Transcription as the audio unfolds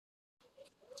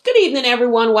Good evening,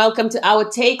 everyone. Welcome to our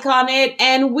take on it.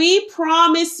 And we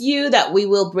promise you that we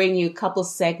will bring you a couple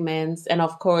segments. And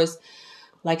of course,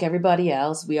 like everybody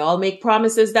else, we all make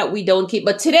promises that we don't keep.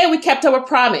 But today we kept our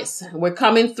promise. We're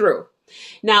coming through.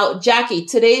 Now, Jackie,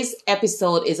 today's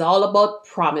episode is all about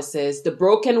promises, the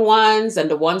broken ones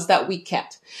and the ones that we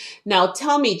kept. Now,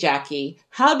 tell me, Jackie,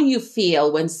 how do you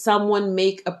feel when someone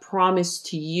make a promise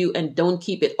to you and don't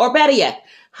keep it? Or better yet,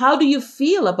 how do you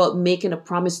feel about making a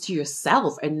promise to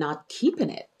yourself and not keeping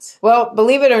it? Well,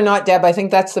 believe it or not, Deb, I think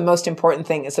that's the most important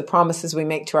thing is the promises we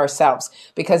make to ourselves,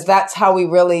 because that's how we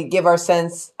really give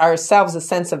ourselves a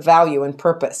sense of value and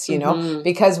purpose, you know,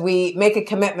 because we make a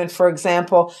commitment, for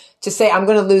example, to say, I'm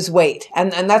going to lose weight.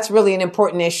 And that's really an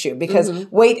important issue because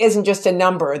weight isn't just a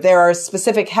number. There are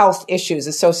specific health issues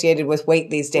associated with weight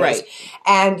these days. Right.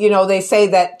 And, you know, they say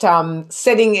that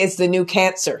sitting is the new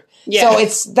cancer. Yeah. So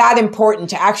it's that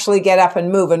important to actually get up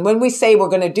and move. And when we say we're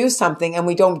going to do something and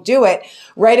we don't do it,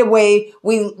 right away,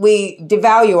 we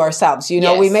devalue ourselves. You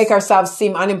know, we make ourselves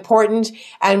seem unimportant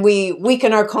and we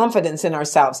weaken our confidence in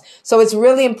ourselves. So it's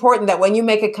really important that when you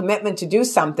make a commitment to do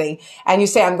something and you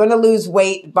say, I'm going to lose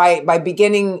weight by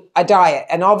beginning a diet.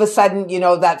 And all of a sudden, you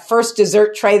know, that first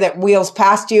dessert tray that wheels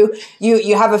past you,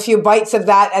 you have a few bites of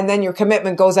that and then your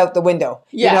commitment goes out the window.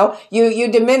 Yeah. You know,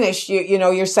 you diminish, you know,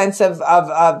 your sense of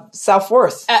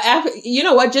self-worth. You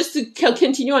know what, just to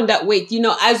continue on that weight, you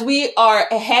know, as we are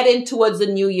heading towards the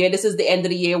new year, this is the end of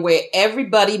the year where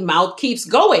everybody mouth keeps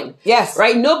going. Yes.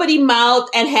 Right? Nobody mouth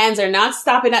and hands are not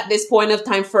stopping at this point of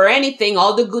time for anything.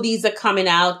 All the goodies are coming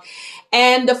out.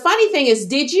 And the funny thing is,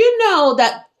 did you know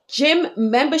that gym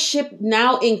membership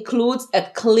now includes a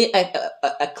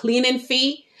cleaning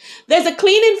fee? There's a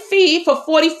cleaning fee for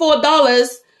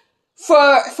 $44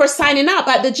 for signing up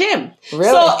at the gym.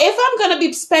 Really? So if I'm going to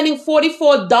be spending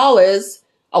 $44,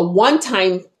 a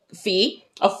one-time fee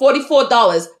of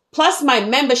 $44 plus my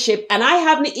membership, and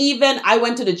I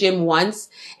went to the gym once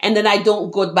and then I don't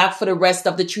go back for the rest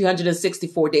of the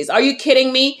 364 days. Are you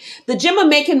kidding me? The gym are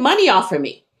making money off of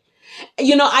me.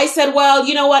 You know, I said, well,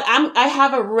 you know what? I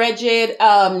have a rigid,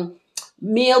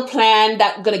 meal plan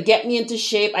that's going to get me into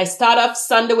shape. I start off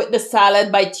Sunday with the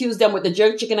salad. By Tuesday, I'm with the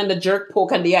jerk chicken and the jerk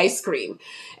pork and the ice cream.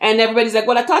 And everybody's like,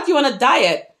 well, I thought you were on a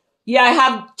diet. Yeah, I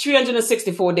have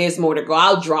 364 days more to go.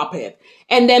 I'll drop it.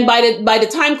 And then by the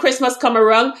time Christmas come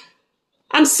around,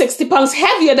 I'm 60 pounds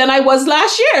heavier than I was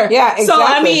last year. Yeah, exactly. So,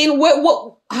 I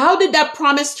mean, how did that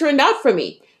promise turn out for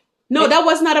me? No, that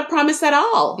was not a promise at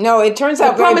all. No, it turns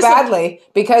out very badly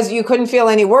because you couldn't feel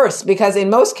any worse, because in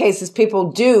most cases,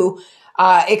 people do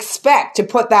expect to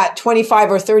put that 25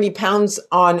 or 30 pounds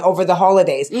on over the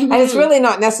holidays. And it's really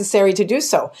not necessary to do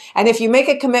so. And if you make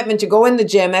a commitment to go in the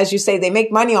gym, as you say, they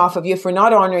make money off of you for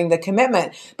not honoring the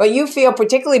commitment. But you feel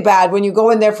particularly bad when you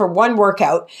go in there for one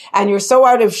workout and you're so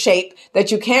out of shape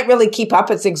that you can't really keep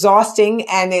up. It's exhausting.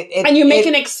 And you're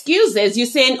making excuses. You're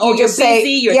saying, oh, you're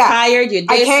busy, you're tired, you're this,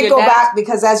 I can't you're go that. back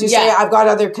because, as you say, I've got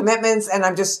other commitments and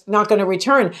I'm just not going to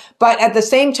return. But at the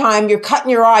same time, you're cutting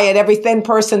your eye at every thin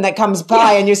person that comes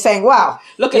by and you're saying, wow,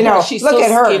 look at her. She's so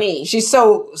skinny. She's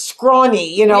so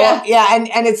scrawny, you know? Yeah.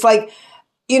 And it's like,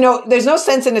 you know, there's no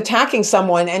sense in attacking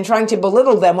someone and trying to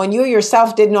belittle them when you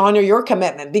yourself didn't honor your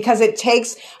commitment, because it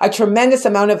takes a tremendous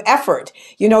amount of effort,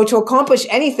 you know, to accomplish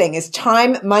anything is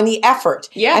time, money, effort.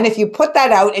 Yeah. And if you put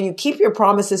that out and you keep your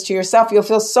promises to yourself, you'll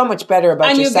feel so much better about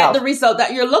yourself. And you get the result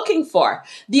that you're looking for.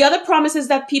 The other promises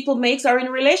that people make are in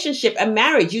a relationship and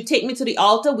marriage. You take me to the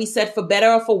altar. We said for better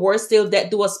or for worse, till death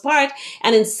do us part.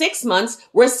 And in 6 months,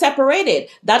 we're separated.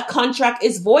 That contract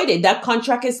is voided. That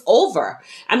contract is over.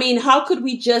 I mean, how could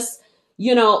we just,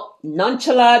 you know,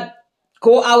 nonchalant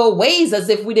go our ways as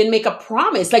if we didn't make a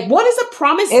promise? Like, what is a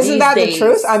promise? Isn't that days? The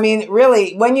truth? I mean,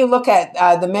 really, when you look at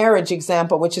the marriage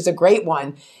example, which is a great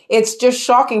one, it's just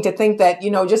shocking to think that, you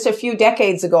know, just a few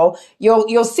decades ago,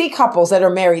 you'll see couples that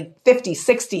are married 50,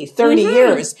 60, 30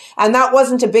 years, and that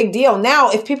wasn't a big deal.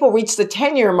 Now, if people reach the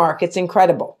 10-year mark, it's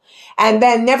incredible. And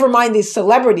then never mind these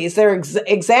celebrities, their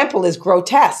example is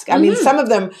grotesque. I mean, some of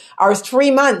them are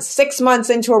 3 months, 6 months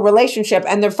into a relationship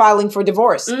and they're filing for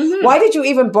divorce. Why did you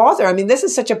even bother? I mean, this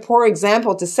is such a poor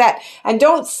example to set. And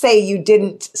don't say you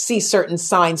didn't see certain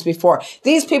signs before.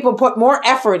 These people put more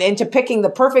effort into picking the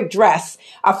perfect dress,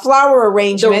 a flower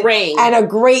arrangement, and a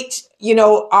great, you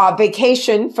know,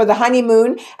 vacation for the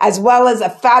honeymoon, as well as a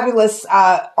fabulous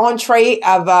entree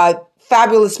of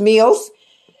fabulous meals.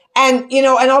 And,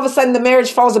 and all of a sudden the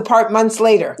marriage falls apart months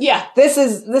later. Yeah. This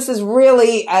is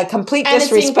really a complete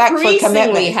disrespect for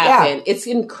commitment. It's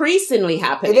increasingly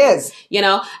happening. It is.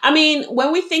 I mean,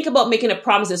 when we think about making a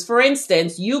promises, for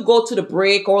instance, you go to the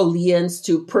Brick or Leon's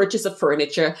to purchase a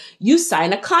furniture, you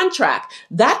sign a contract.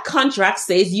 That contract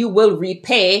says you will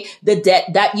repay the debt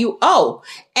that you owe.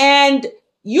 And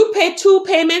you pay 2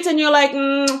 payments and you're like,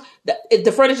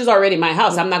 the furniture's already my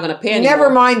house. I'm not going to pay anymore. Never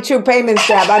mind 2 payments,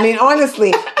 Deb. I mean,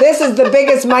 honestly, this is the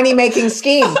biggest money-making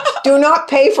scheme. Do not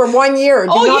pay for 1 year. Do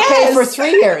not pay for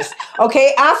 3 years.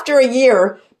 Okay? After a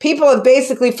year, people have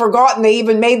basically forgotten they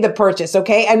even made the purchase,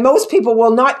 okay? And most people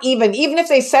will not even if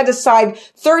they set aside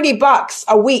 $30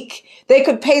 a week, they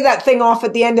could pay that thing off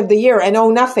at the end of the year and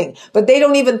owe nothing. But they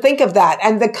don't even think of that.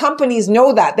 And the companies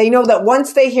know that. They know that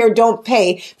once they hear don't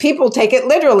pay, people take it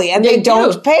literally and they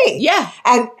don't pay. Yeah.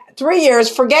 And 3 years,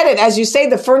 forget it. As you say,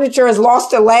 the furniture has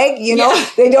lost a leg,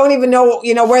 They don't even know,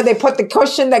 where they put the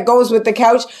cushion that goes with the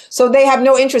couch. So they have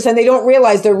no interest and they don't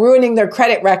realize they're ruining their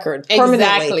credit record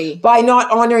permanently by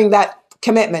not honoring that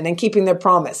commitment and keeping their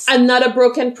promise. Another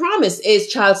broken promise is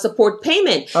child support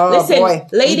payment. Oh, listen, boy.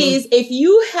 Ladies, if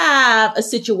you have a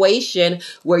situation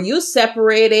where you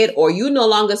separated or you no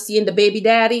longer seeing the baby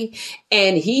daddy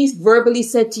and he's verbally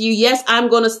said to you, yes, I'm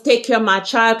going to take care of my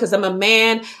child because I'm a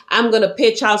man, I'm going to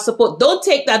pay child support. Don't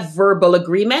take that verbal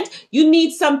agreement. You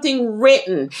need something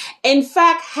written. In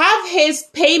fact, have his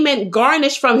payment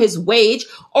garnished from his wage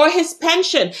or his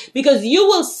pension, because you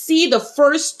will see the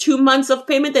first 2 months of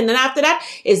payment. And then after that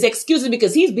is excuses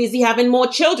because he's busy having more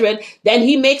children than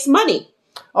he makes money.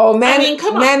 Oh,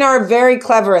 men are very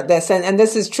clever at this, and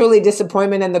this is truly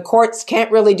disappointment, and the courts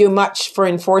can't really do much for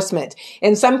enforcement.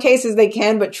 In some cases they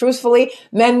can, but truthfully,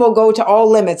 men will go to all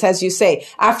limits, as you say.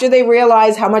 After they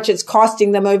realize how much it's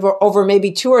costing them over maybe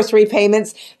 2 or 3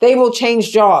 payments, they will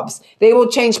change jobs. They will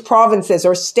change provinces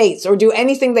or states or do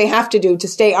anything they have to do to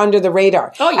stay under the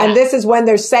radar. Oh, yeah. And this is when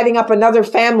they're setting up another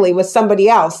family with somebody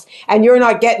else, and you're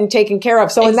not getting taken care of.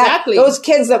 So exactly. those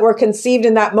kids that were conceived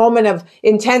in that moment of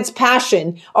intense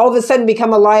passion all of a sudden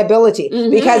become a liability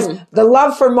because the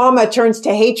love for mama turns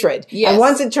to hatred. Yes. And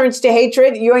once it turns to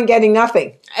hatred, you ain't getting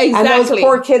nothing. Exactly. And those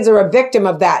poor kids are a victim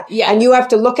of that. Yeah. And you have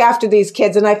to look after these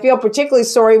kids. And I feel particularly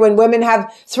sorry when women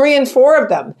have 3 and 4 of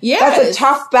them. Yes. That's a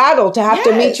tough battle to have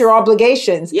to meet your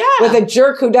obligations with a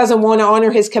jerk who doesn't want to honor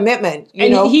his commitment.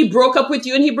 He broke up with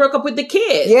you and he broke up with the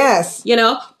kid. Yes.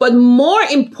 But more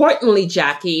importantly,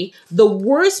 Jackie, the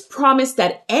worst promise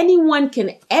that anyone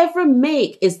can ever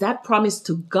make is that promise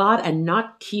to God and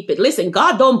not keep it. Listen,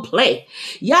 God don't play.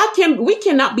 We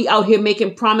cannot be out here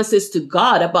making promises to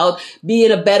God about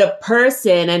being a better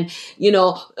person and,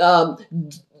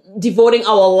 devoting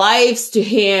our lives to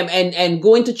him and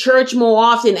going to church more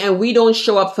often, and we don't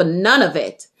show up for none of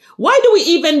it. Why do we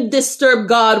even disturb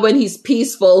God when he's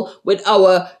peaceful with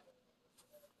our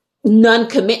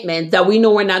non-commitment that we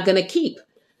know we're not going to keep?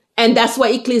 And that's why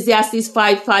Ecclesiastes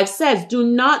 5:5 says, do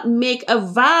not make a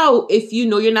vow if you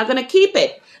know you're not going to keep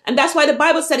it. And that's why the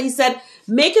Bible said, he said,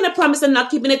 making a promise and not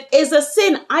keeping it is a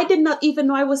sin. I did not even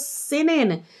know I was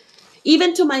sinning.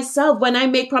 Even to myself, when I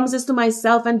make promises to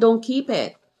myself and don't keep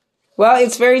it. Well,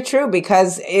 it's very true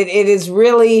because it is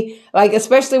really like,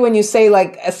 especially when you say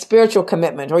like a spiritual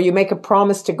commitment or you make a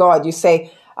promise to God, you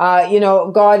say,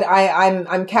 God,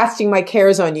 I'm casting my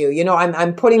cares on you.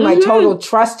 I'm putting my total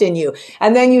trust in you.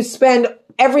 And then you spend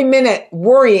every minute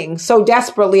worrying so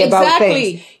desperately about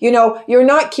things. You're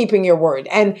not keeping your word.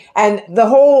 And the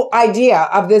whole idea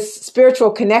of this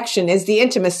spiritual connection is the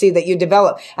intimacy that you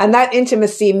develop. And that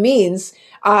intimacy means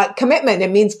commitment. It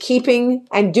means keeping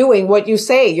and doing what you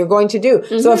say you're going to do.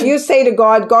 So if you say to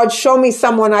God, God, show me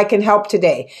someone I can help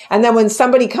today. And then when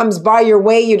somebody comes by your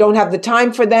way, you don't have the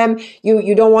time for them.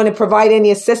 You don't want to provide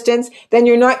any assistance. Then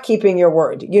you're not keeping your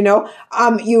word.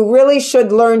 You really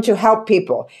should learn to help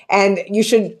people, and you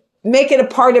should make it a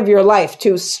part of your life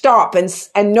to stop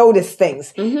and notice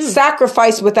things.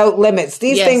 Sacrifice without limits.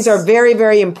 These things are very,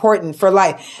 very important for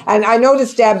life. And I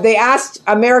noticed, Deb, they asked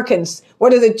Americans,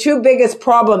 what are the 2 biggest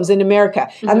problems in America?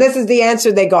 And this is the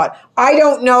answer they got. I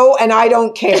don't know and I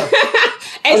don't care.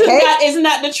 Isn't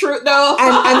that the truth though?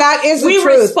 And that is the truth.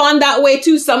 We respond that way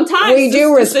too sometimes. We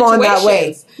do respond that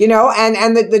way.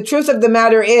 And the truth of the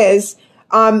matter is,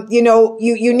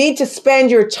 you need to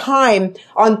spend your time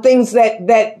on things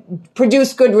that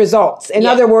produce good results. In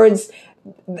other words,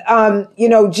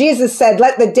 Jesus said,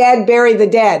 let the dead bury the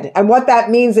dead. And what that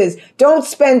means is don't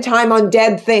spend time on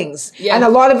dead things. Yeah. And a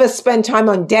lot of us spend time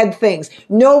on dead things.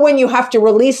 Know when you have to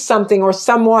release something or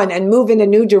someone and move in a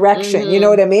new direction. You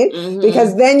know what I mean?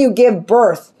 Because then you give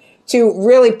birth to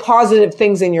really positive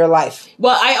things in your life?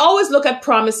 Well, I always look at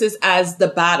promises as the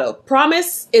battle.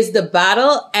 Promise is the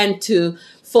battle, and to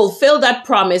fulfill that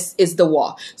promise is the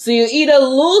war. So you either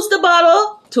lose the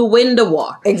battle to win the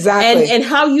war. Exactly. And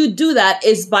how you do that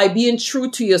is by being true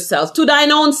to yourself. To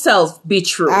thine own self, be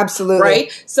true. Absolutely.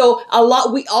 Right? So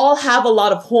we all have a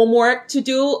lot of homework to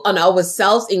do on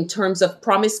ourselves in terms of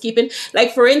promise keeping.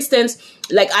 Like, for instance,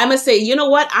 like I must say, you know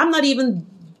what? I'm not even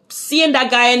seeing that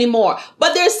guy anymore.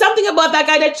 But there's something about that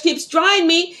guy that keeps drawing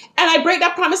me, and I break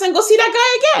that promise and go see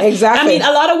that guy again. Exactly. I mean,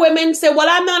 a lot of women say, well,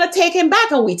 I'm going to take him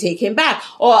back, and we take him back.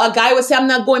 Or a guy would say, I'm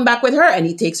not going back with her, and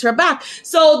he takes her back.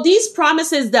 So these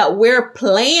promises that we're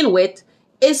playing with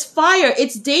is fire.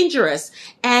 It's dangerous.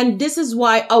 And this is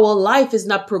why our life is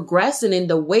not progressing in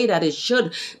the way that it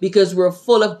should, because we're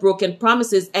full of broken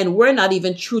promises and we're not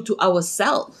even true to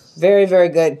ourselves. Very, very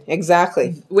good.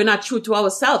 Exactly. We're not true to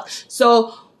ourselves.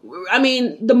 So, I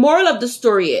mean, the moral of the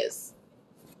story is,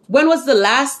 when was the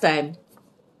last time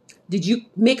did you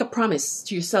make a promise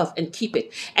to yourself and keep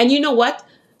it? And you know what?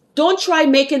 Don't try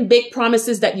making big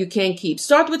promises that you can't keep.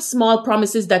 Start with small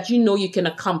promises that you know you can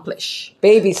accomplish.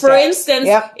 Baby steps. For instance,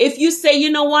 Yep. if you say,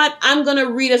 you know what, I'm going to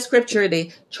read a scripture a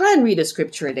day, try and read a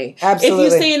scripture a day. Absolutely.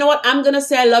 If you say, you know what, I'm going to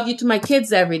say I love you to my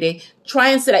kids every day, try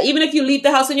and say that. Even if you leave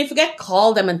the house and you forget,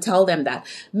 call them and tell them that.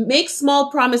 Make small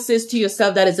promises to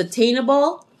yourself that is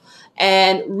attainable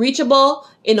and reachable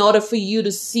in order for you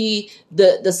to see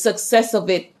the success of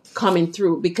it coming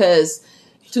through. Because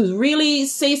to really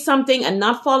say something and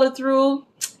not follow through,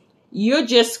 you're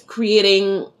just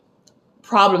creating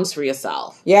problems for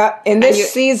yourself. Yeah. In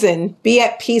this season, be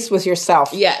at peace with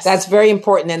yourself. Yes. That's very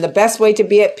important. And the best way to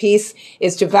be at peace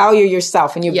is to value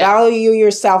yourself. And you value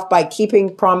yourself by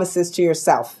keeping promises to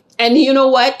yourself. And you know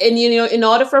what? And you know, in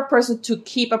order for a person to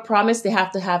keep a promise, they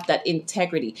have to have that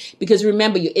integrity. Because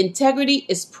remember, your integrity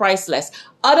is priceless.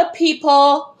 Other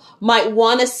people might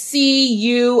want to see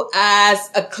you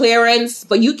as a clearance,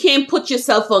 but you can't put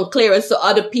yourself on clearance so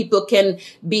other people can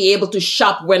be able to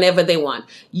shop whenever they want.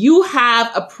 You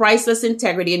have a priceless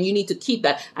integrity and you need to keep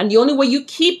that. And the only way you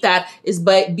keep that is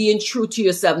by being true to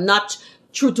yourself, not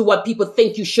true to what people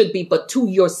think you should be, but to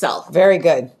yourself. Very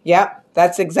good. Yep.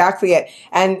 That's exactly it.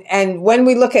 And when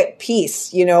we look at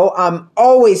peace, you know,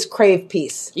 always crave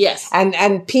peace. Yes.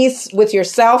 And peace with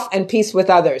yourself and peace with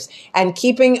others. And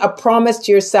keeping a promise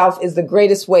to yourself is the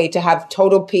greatest way to have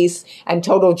total peace and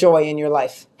total joy in your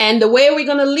life. And the way we're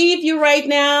going to leave you right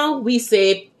now, we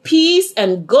say peace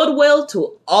and goodwill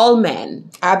to all men.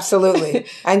 Absolutely.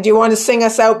 And do you want to sing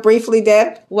us out briefly,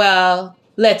 Deb? Well,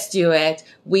 let's do it.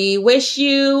 We wish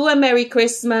you a Merry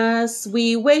Christmas.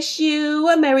 We wish you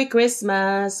a Merry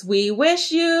Christmas. We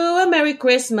wish you a Merry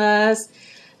Christmas.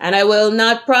 And I will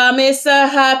not promise a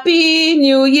Happy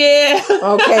New Year.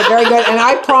 Okay, very good. And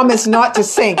I promise not to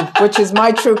sing, which is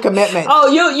my true commitment. Oh,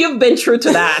 you've been true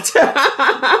to that.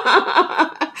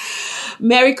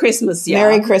 Merry Christmas, y'all.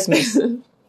 Merry Christmas.